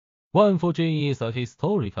Wangfujing is a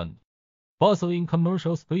historic and bustling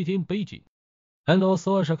commercial street in Beijing, and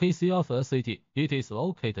also a showcase of the city. It is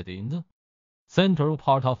located in the central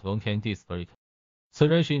part of Dongcheng District,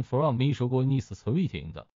 stretching from Meishuguan East Street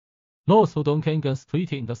in the north to Dongchang'an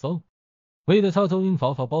Street in the south, with a total length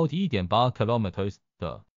of about 1.8 kilometers.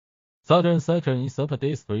 The southern section is a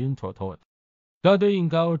pedestrian tour, gathering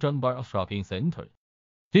garden by a shopping center,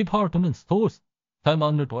 department stores, time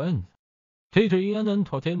underground, catering and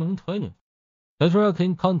entertainment venues,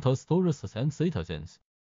 attracting countless tourists and citizens.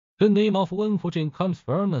 The name of Wangfujing comes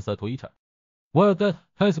from the Twitter, where that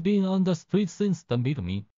has been on the street since the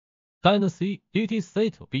mid-Ming Dynasty. It is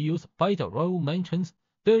said to be used by the royal mansions.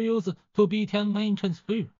 There used to be 10 mansions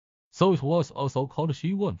here, so it was also called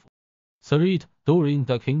Meishuguan Street during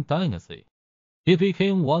the Qing Dynasty. It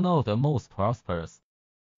became one of the most prosperous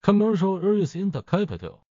commercial areas in the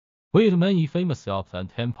capital, with many famous shops and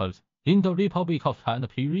temples. In the Republic of China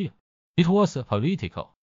period, it was a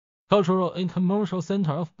political, cultural and commercial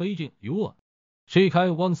center of Beijing. Yuan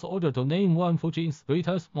Shikai once ordered to name Wangfujing Street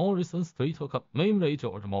as Morrison Street to commemorate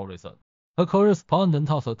George Morrison, a correspondent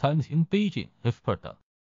of the Times in Beijing, after the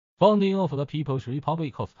founding of the People's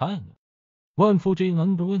Republic of China. Wangfujing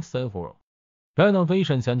underwent several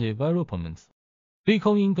renovations and developments,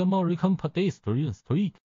 becoming a more pedestrian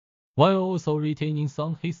street, while also retaining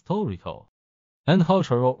some historical and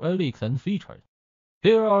cultural relics and features.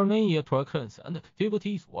 There are many attractions and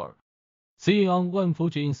activities worth seeing on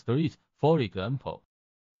Wangfujing Street. For example,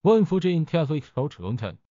 Wangfujing Catholic Church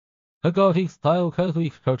Dongcheng, a Gothic-style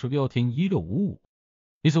Catholic church built in 1655,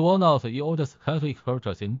 is one of the oldest Catholic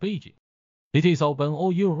churches in Beijing. It is open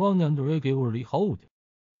all year round and regularly holds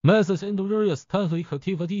masses and various Catholic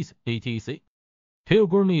activities, etc.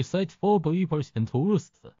 Pilgrimage site for believers and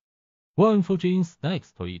tourists. Wangfujing's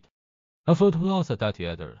next to it, a food plaza that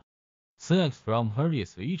gathers snacks from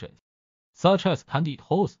various regions, such as candied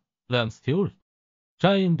horse, lamb stews,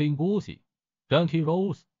 giant bingusi, donkey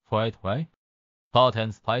rolls, fried rice, hot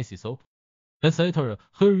and spicy soup, etc.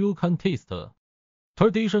 Here you can taste the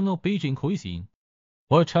traditional Beijing cuisine,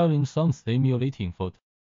 or challenge some stimulating food,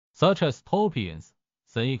 such as scorpions,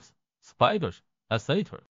 snakes, spiders,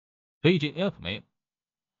 etc. Beijing Airplane,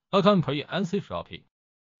 a comprehensive shopping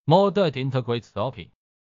mall that integrates shopping,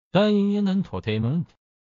 dining and entertainment,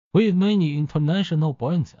 with many international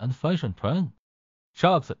brands and fashion trends.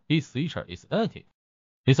 Shops, its feature is active.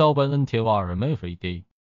 It's open until RM every day,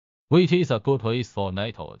 which is a good place for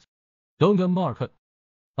night out. Dongchang Market,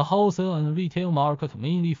 a wholesale and retail market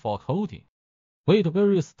mainly for clothing, with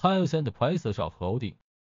various styles and prices of clothing,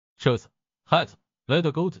 shirts, hats,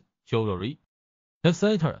 leather goods, jewelry,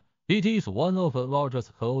 etc. It is one of the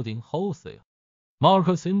largest clothing wholesale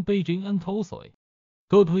markets in Beijing and also a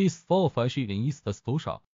good place for fashionistas to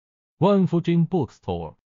shop. Wangfujing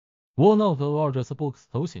Bookstore, one of the largest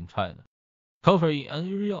bookstores in China, covering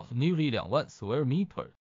an area of nearly 2,000 square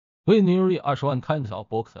meters, with nearly 21 kinds of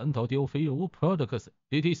books and audiophile products.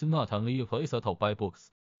 It is not only a place to buy books,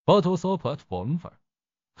 but also a platform for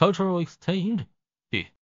cultural exchange. It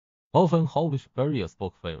often holds various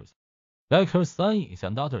book fairs, lecture signings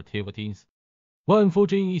and other activities.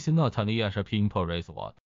 Wangfujing is not only a shopping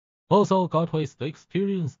resort, also a good place to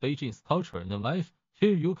experience Beijing's culture and life.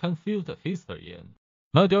 Here you can feel the history and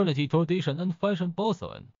modernity, tradition and fashion both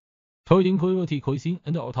and trading quality cuisine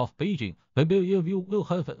and out of Beijing. Maybe you will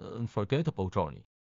have an unforgettable journey.